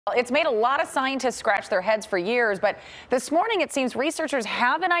It's made a lot of scientists scratch their heads for years, but this morning it seems researchers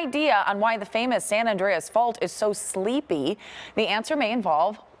have an idea on why the famous San Andreas Fault is so sleepy. The answer may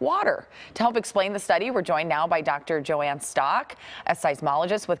involve water. To help explain the study, we're joined now by Dr. Joann Stock, a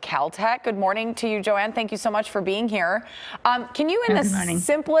seismologist with Caltech. Good morning to you, Joann. Thank you so much for being here. Can you, in the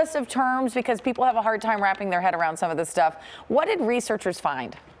simplest of terms, because people have a hard time wrapping their head around some of this stuff, what did researchers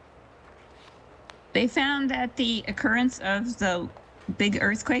find? They found that the occurrence of the big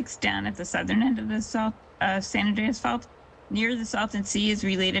earthquakes down at the southern end of the San Andreas Fault near the Salton Sea is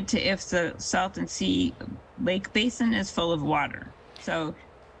related to if the Salton Sea lake basin is full of water. So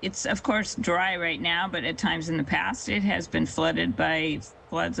it's, of course, dry right now, but at times in the past it has been flooded by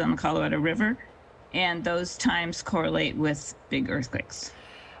floods on the Colorado River, and those times correlate with big earthquakes.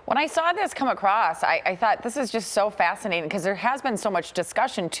 When I saw this come across, I thought this is just so fascinating because there has been so much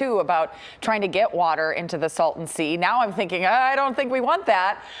discussion, too, about trying to get water into the Salton Sea. Now I'm thinking, I don't think we want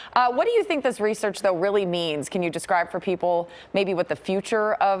that. What do you think this research, though, really means? Can you describe for people maybe what the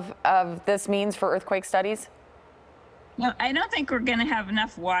future of this means for earthquake studies? Well, I don't think we're going to have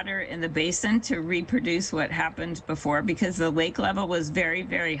enough water in the basin to reproduce what happened before because the lake level was very,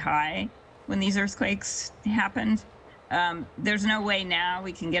 very high when these earthquakes happened. There's no way now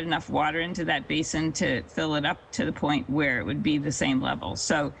we can get enough water into that basin to fill it up to the point where it would be the same level.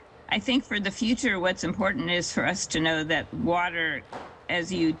 So I think for the future, what's important is for us to know that water,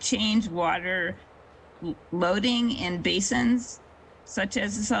 as you change water loading in basins, such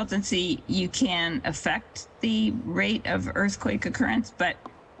as the Salton Sea, you can affect the rate of earthquake occurrence. But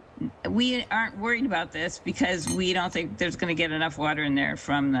we aren't worried about this because we don't think there's going to get enough water in there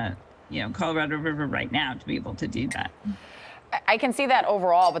from the Colorado River right now to be able to do that. I can see that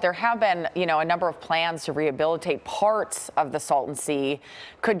overall, but there have been, a number of plans to rehabilitate parts of the Salton Sea.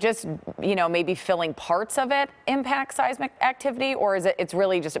 Could just, maybe filling parts of it impact seismic activity, or is it's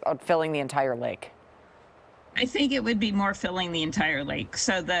really just about filling the entire lake? I think it would be more filling the entire lake.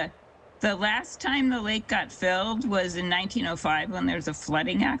 So the last time the lake got filled was in 1905 when there was a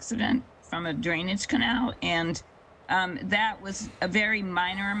flooding accident from a drainage canal, and that was a very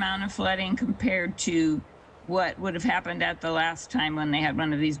minor amount of flooding compared to what would have happened at the last time when they had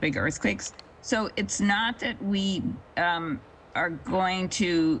one of these big earthquakes. So it's not that we are going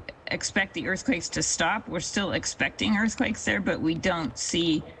to expect the earthquakes to stop. We're still expecting earthquakes there, but we don't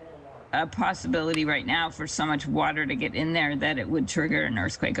see a possibility right now for so much water to get in there that it would trigger an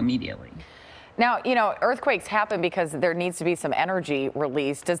earthquake immediately. Now, earthquakes happen because there needs to be some energy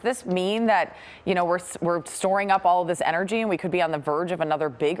released. Does this mean that, we're storing up all of this energy and we could be on the verge of another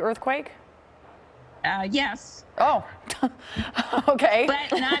big earthquake? Yes. Oh, okay.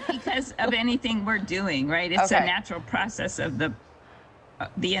 But not because of anything we're doing, right? It's a natural process of the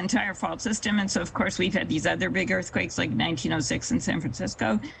entire fault system. And so, of course, we've had these other big earthquakes like 1906 in San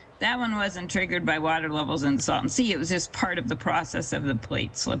Francisco. That one wasn't triggered by water levels in the Salton Sea. It was just part of the process of the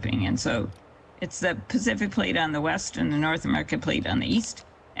plate slipping. And so it's the Pacific plate on the west and the North America plate on the east.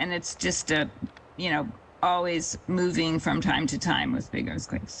 And it's just, always moving from time to time with big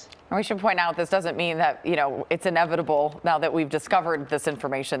earthquakes. And we should point out this doesn't mean that, it's inevitable now that we've discovered this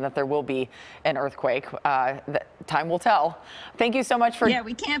information that there will be an earthquake. Time will tell. Thank you so much for... Yeah,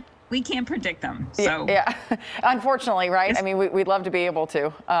 we can't predict them. So yeah, unfortunately, right? I mean, we'd love to be able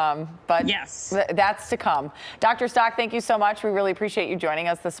to, but yes, that's to come. Dr. Stock, thank you so much. We really appreciate you joining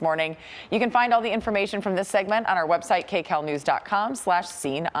us this morning. You can find all the information from this segment on our website,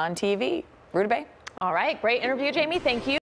 kcalnews.com/SeenOnTV. Ruta Bay. All right, great interview, Jamie. Thank you.